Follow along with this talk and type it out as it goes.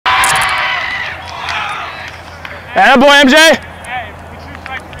Attaboy, MJ.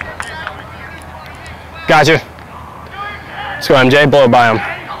 Got you. Let's go, MJ. Blow it by him.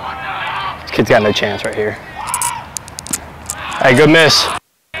 This kid's got no chance right here. Hey, good miss.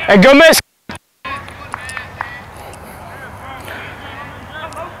 Hey, good miss.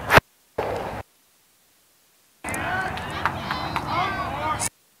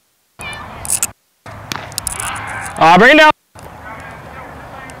 Bring it down.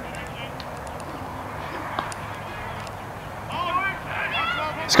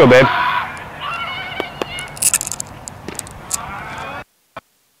 Let's go, babe.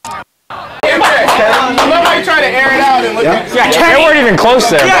 Somebody trying to air it out and look at Yeah, they weren't even close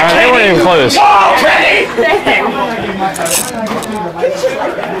there, man. They weren't even close.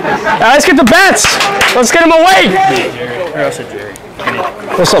 Let's get the bets. Let's get them awake.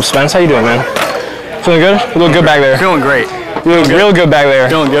 What's up, Spence? How you doing, man? Feeling good? You look good back there. Feeling great. You look real good back there.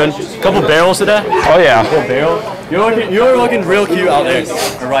 Feeling good. Couple barrels today. Oh yeah. Couple barrels. You're looking real cute out there.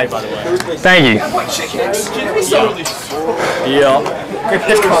 You're right, by the way. Thank you. Yeah.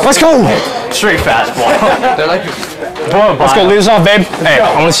 Let's go. Straight fastball. Let's go. Lead us off, babe. Hey,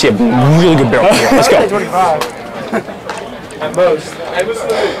 I want to see a really good barrel. Let's go. At most.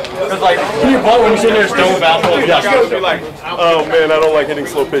 Because like, when you're sitting there still with basketball, you got to be like, oh man, I don't like hitting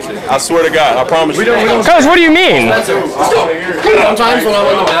slow pitches. I swear to God, I promise you. Coach, what do you mean? Sometimes when I'm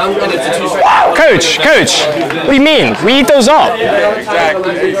on the mound and it's a two-strike. Coach, what do you mean? We eat those up.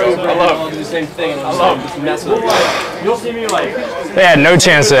 Exactly. There you go. I love The same thing. I love just messing with it. you'll see me like, They had no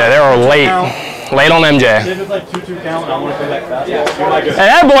chance there. They were late. Late on MJ. if it's like 2-2 count and I want to go back fast, you're like, Hey,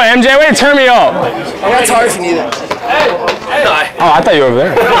 that boy, MJ, way to turn me up. That's hard if you need it. Oh, I thought you were over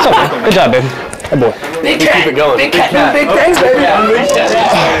there. What's up, man? Good job, babe. That boy. Big cat. Keep it going. Big cat. Big things, baby.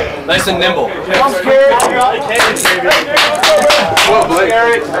 Nice and nimble. I'm scared. Well, Blake.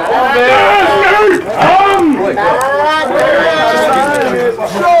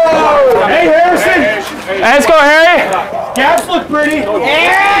 Hey, Harrison. Hey, let's go, Harry. Gaps look pretty.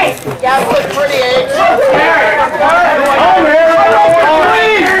 Harry! Yeah, look pretty, eh?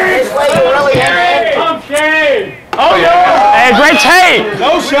 This way you really Harry. I'm scared. Oh yeah. Hey, great tape.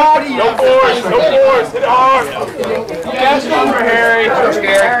 No shot. No force. No force. Hit it hard. Gaps for Harry.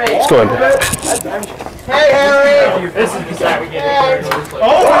 Let's go. Hey, Harry! This is the side we get. Hey,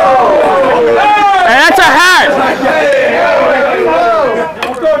 that's a hat.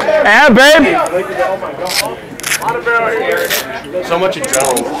 Hey, babe. So much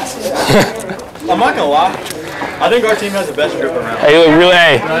adrenaline. I'm not gonna lie. I think our team has the best grip around. Hey, you look really,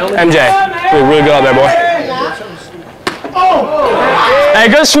 hey, MJ, you look really good out there, boy. Hey,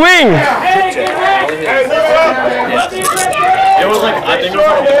 good swing. It was like, I think it was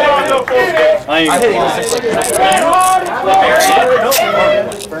like, I ain't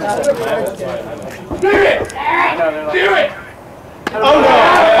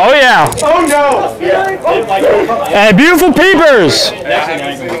Oh, yeah. Oh no! Hey, beautiful peepers.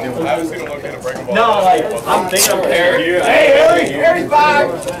 No, like, I'm thinking of Harry. Hey, Harry! Harry's back!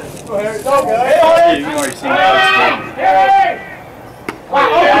 You already seen that.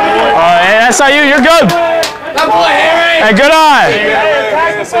 Hey, that's not you. You're good. That boy, Harry! Hey, good eye.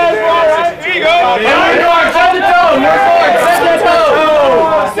 Here you go. Set the toe! You're forward! Set the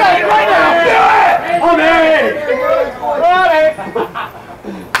toe! Set it right now! Do it! Oh, man!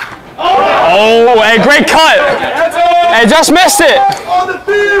 Oh, hey, great cut. Hey, just missed it. On the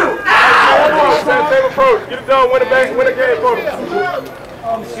field. Same approach. Get it done. Win it back. Win a game for them.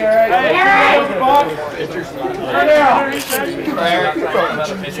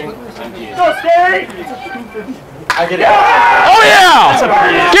 Oh, yeah.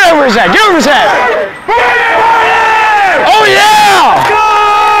 Get over his head. Get over his head. Oh, yeah.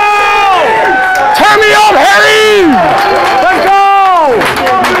 Turn me up, Harry. Let's go.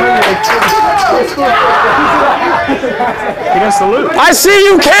 He didn't salute. I see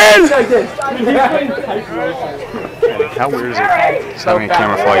you, kid. How weird is it? Just having a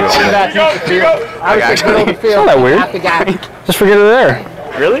camera follow you all day. Like actually, It's not that weird. Just forget it there.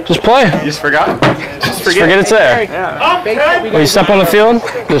 Really? Just play. You just forgot? Just forget it's there. When you step on the field,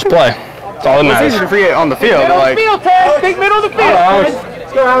 just play. That's all that It's easy matters. to forget on the field, but like, Big middle of the field!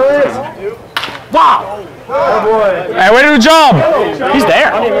 Wow. Hey, way to do the job. he's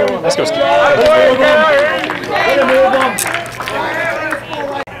there. Let's go.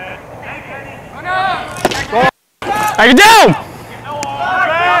 Hey, get down.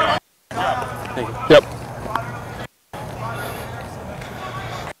 Yep.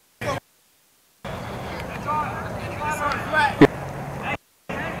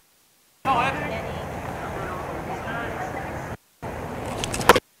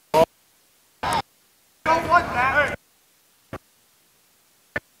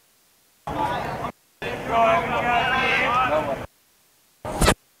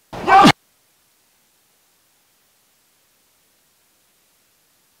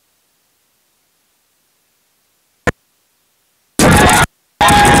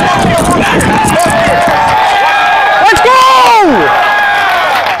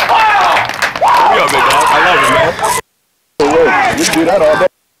 Do that all day.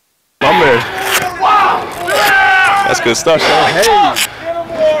 I'm there. That's good stuff, Sean. Hey.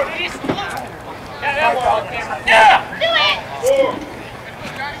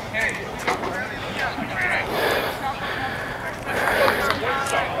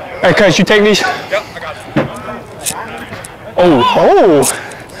 Hey, coach, you take these? Yep, I got it. Oh.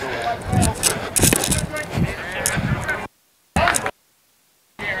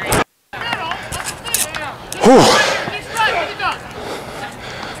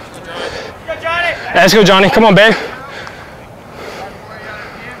 Let's go, Johnny. Come on, babe.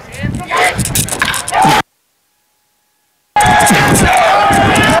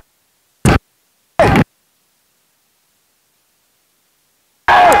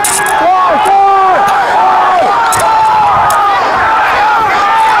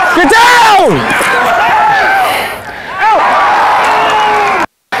 Get down!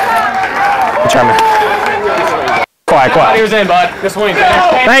 Quiet. He was in, bud. Good swing.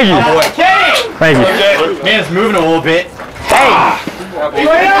 Thank you. Thank you. Man, it's moving a little bit.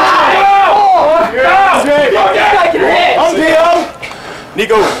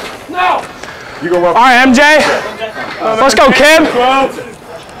 Nico. No. You go All right, MJ. Let's go, Kim.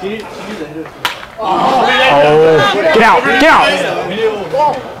 Oh, get out.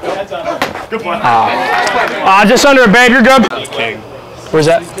 Good one. Just under a bed. You're good. Where's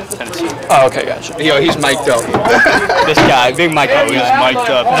that? Oh, okay, gotcha. Yo, he's mic'd up. This guy, big Mike, he's mic'd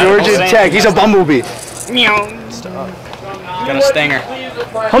up. Georgia Tech. He's a bumblebee. Got a stinger.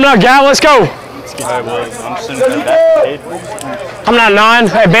 Come on, Gal. Let's go. I'm sitting back. I'm not 9.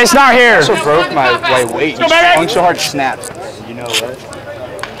 Hey, base not here. I broke my weight. Swung so hard, snapped. You know what?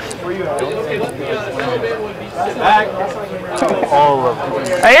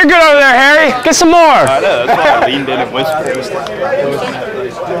 Hey, you're good over there, Harry. Get some more. I know, that's why I leaned in and whispered.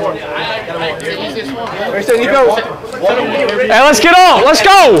 Hey, let's get on. Let's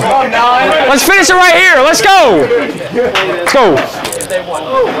go. Let's finish it right here. Let's go. Let's go.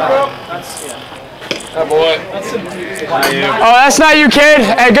 Oh, that's not you, kid.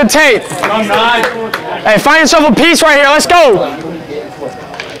 Hey, good tape. Hey, find yourself a piece right here. Let's go.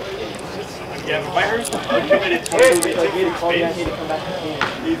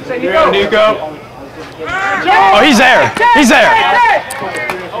 Nico. Oh, he's there. He's there.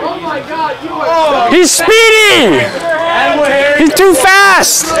 He's speedy. He's too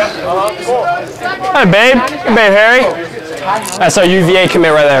fast. Hey, babe. Hey, babe, Harry. That's our UVA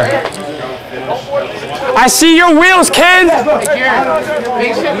commit right there. I see your wheels, kid. I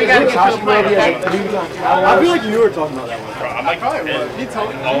feel like you were talking about that one. I'm like, he told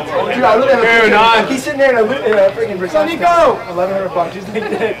me. Dude, I literally have he's sitting there in a freaking Versace. Nico! $1,100. He's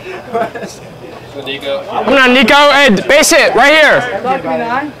like, Nico. Come on, Nico. Hey, base it right here.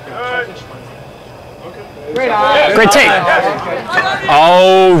 Great take.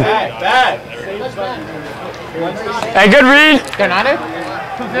 Oh. Hey, good read.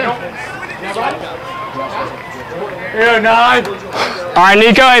 Here, 9. All right,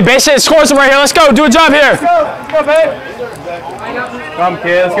 Nico. Hey, base it. Score some right here. Let's go. Do a job here. Let's go, babe. Come,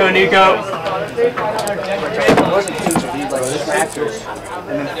 kid. Let's go, Nico.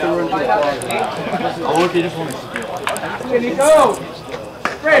 Nico.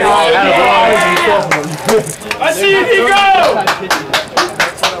 Great. I see you, Nico.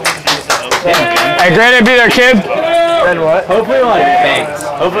 Hey, great to be there, kid. Then what? Hopefully, like, thanks.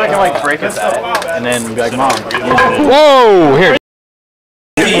 Hopefully, I can, like, break us out. And then be like, Mom. Whoa, here.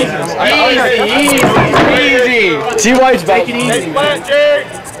 Easy. T-White's back. Take it easy.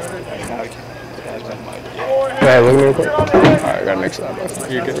 Hey, look at me real quick. All right, I gotta mix it up.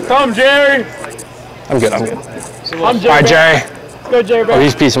 You're good. Come, Jerry. I'm good. I'm Jerry. All right, Jerry. Let's go, Jerry. Oh,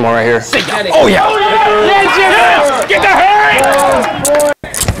 he's piecing more right here. Oh, yeah. Yeah, Jerry. Get the Harry.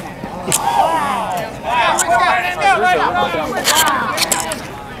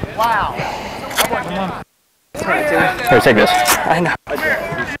 wow. Here, take this. I know.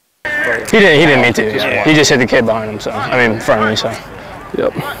 He didn't mean to. He just hit the kid behind him, so in front of me, so.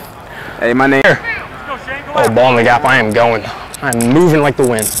 Yep. Hey, my name. Oh, ball in the gap. I am going. I'm moving like the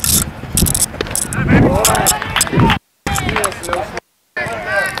wind.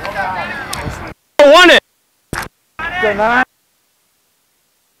 I won it.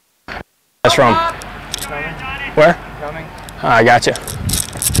 That's from. Where? Coming. I got you.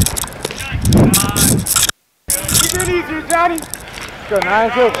 Keep it easier, Johnny. Go,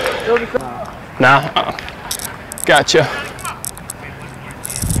 9-2. Nah. Gotcha.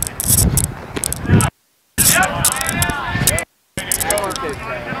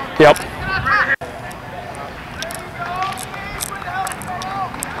 Yep.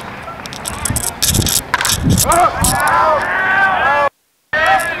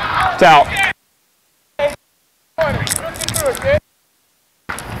 It's out.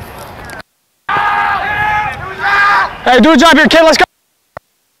 Hey, do a job here, kid. Let's go.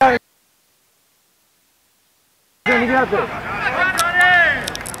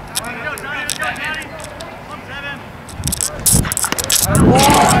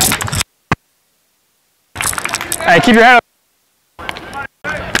 Hey, keep your head up.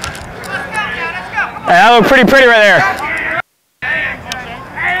 Hey, that looked pretty right there.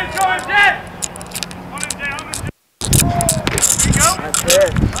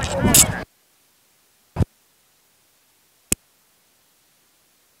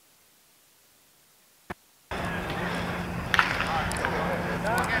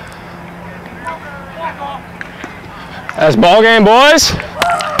 That's ball game, boys.